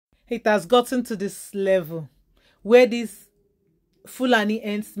It has gotten to this level where these Fulani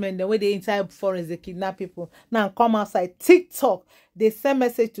herdsmen, the way they inside forests, they kidnap people. Now come outside TikTok, they send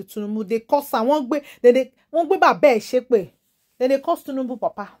message to Tinubu. They call someone, they won't be bad shape. Then they call Tinubu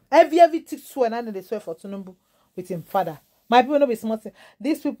papa. Every tick swear, and they swear for Tinubu with him father. My people no be smart.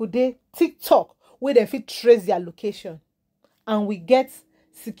 These people they TikTok where they fit trace their location, and we get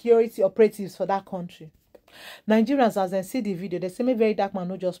security operatives for that country. Nigerians, as they see the video, they say me very dark man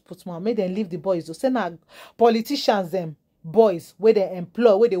no just put more. Make them leave the boys. So say now politicians them boys where they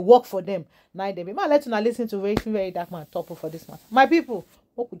employ, where they work for them. Now they be man let you listen to very dark man talk for this matter. My people,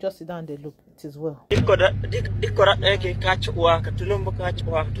 who could just sit down and they look. It is well.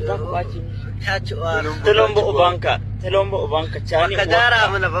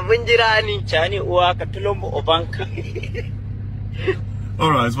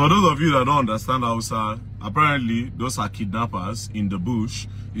 Alright, for those of you that don't understand Hausa, apparently those are kidnappers in the bush.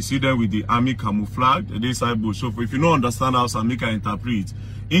 You see them with the army camouflage, they inside bush. So if you don't understand Hausa, make I interpret.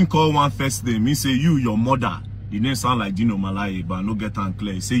 In call one first name, he say you, your mother. The name sound like Dino Malay, but no get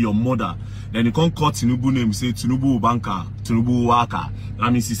unclear. He say your mother. Then he can't call Tinubu name, say Tinubu Ubanka, Tinubu Waka.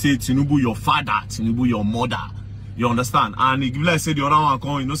 That means he say Tinubu your father, Tinubu your mother. You understand? And if like say the other one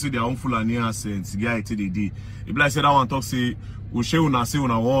come, you know say their own Fulani accent. Yeah, it did. If like say that one talk say we say una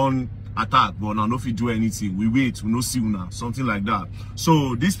one attack, but now no fit do anything. We wait, we no see una, something like that.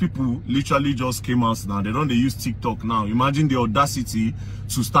 So these people literally just came out now. They don't use TikTok now. Imagine the audacity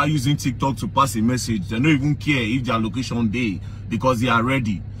to start using TikTok to pass a message. They don't even care if their location day because they are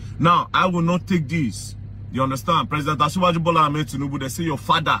ready. Now I will not take this. You understand? President Bola Ahmed Tinubu, they say your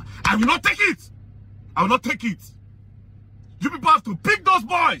father. I will not take it. I will not take it. You people have to pick those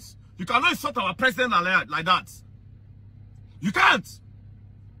boys. You cannot insult our president like that. You can't.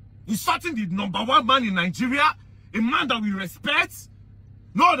 Insulting the #1 man in Nigeria, a man that we respect.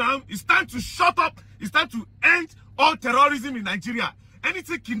 No, now it's time to shut up. It's time to end all terrorism in Nigeria.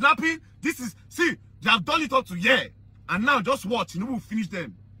 Anything kidnapping, this is, see, they have done it up to here. And now just watch, you know, we'll finish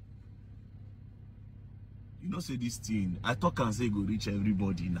them. You know, say this thing, I talk and say go reach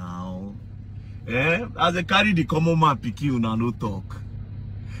everybody now. As they carry the common man, picky, you know, no talk.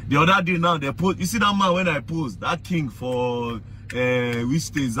 The other day now, they post, you see that man when I post, that king for, which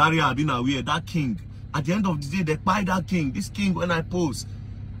state, Zaria, Abinaware, that king. At the end of the day, they buy that king. This king, when I post,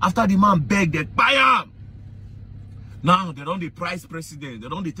 after the man beg, they buy him. Now, they don't the price president. They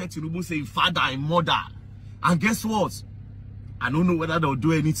don't the Tinubu say father and mother. And guess what? I don't know whether they'll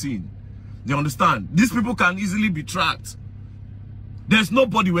do anything. You understand? These people can easily be tracked. There's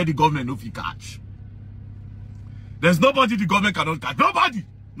nobody where the government no fit catch. There's nobody the government cannot catch. Nobody.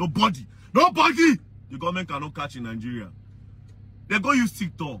 Nobody. Nobody. The government cannot catch in Nigeria. They go use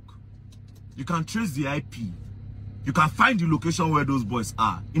TikTok. You can trace the IP. You can find the location where those boys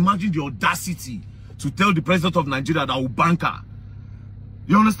are. Imagine the audacity to tell the president of Nigeria that will banker.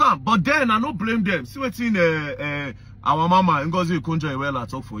 You understand? But then I don't blame them. See what's in our mama Ngozi Okonjo-Iweala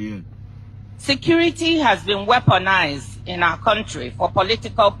talk for you. Security has been weaponized in our country for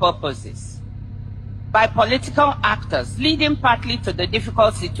political purposes by political actors, leading partly to the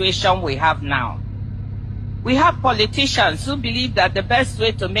difficult situation we have now. We have politicians who believe that the best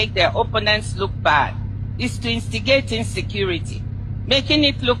way to make their opponents look bad is to instigate insecurity, making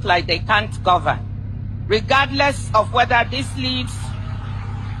it look like they can't govern, regardless of whether this leads...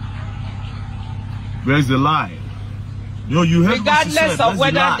 Where's the lie? No, you heard regardless of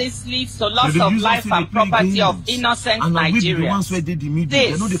whether this leads to loss of life and property of innocent Nigerians.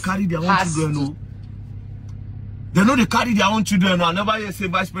 They know they carry their own children. They know they carry their own children. I never hear say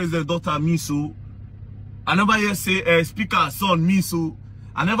Vice President daughter me so. I never hear say Speaker son me so.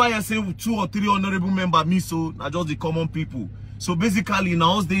 I never hear say 2 or 3 honorable members me so. Not just the common people. So basically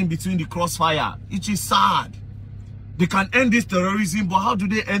now they in between the crossfire. It is sad. They can end this terrorism, but how do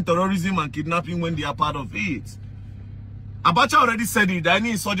they end terrorism and kidnapping when they are part of it? Abacha already said it. Any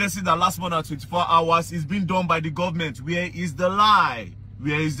insurgency that lasts more than 24 hours is being done by the government. Where is the lie?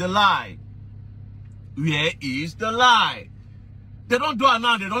 Where is the lie? Where is the lie? They don't do it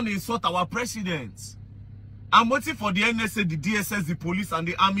now. They don't insult our president. I'm waiting for the NSA, the DSS, the police, and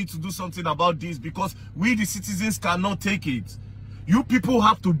the army to do something about this because we, the citizens, cannot take it. You people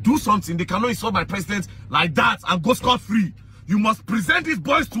have to do something. They cannot insult my president like that and go scot-free. You must present these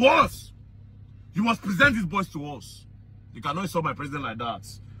boys to us. You must present these boys to us. You cannot insult my president like that.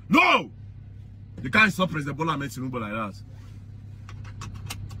 No! You can't insult President Bola Ahmed Tinubu like that.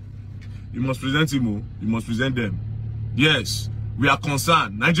 You must present him. You must present them. Yes, we are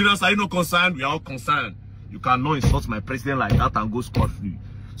concerned. Nigerians, are you not concerned? We are all concerned. You cannot insult my president like that and go scot-free.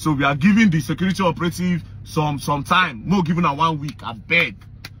 So we are giving the security operative some time. No, giving her 1 week. I beg.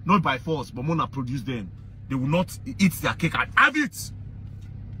 Not by force, but Mona produce them. They will not eat their cake and have it.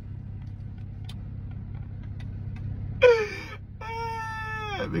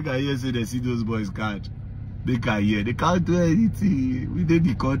 Make I hear say they see those boys can't. Make I hear. They can't do anything. We did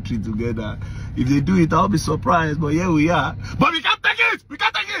the country together. If they do it, I'll be surprised. But here we are. But we can't take it! We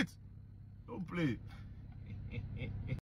can't take it! Don't play.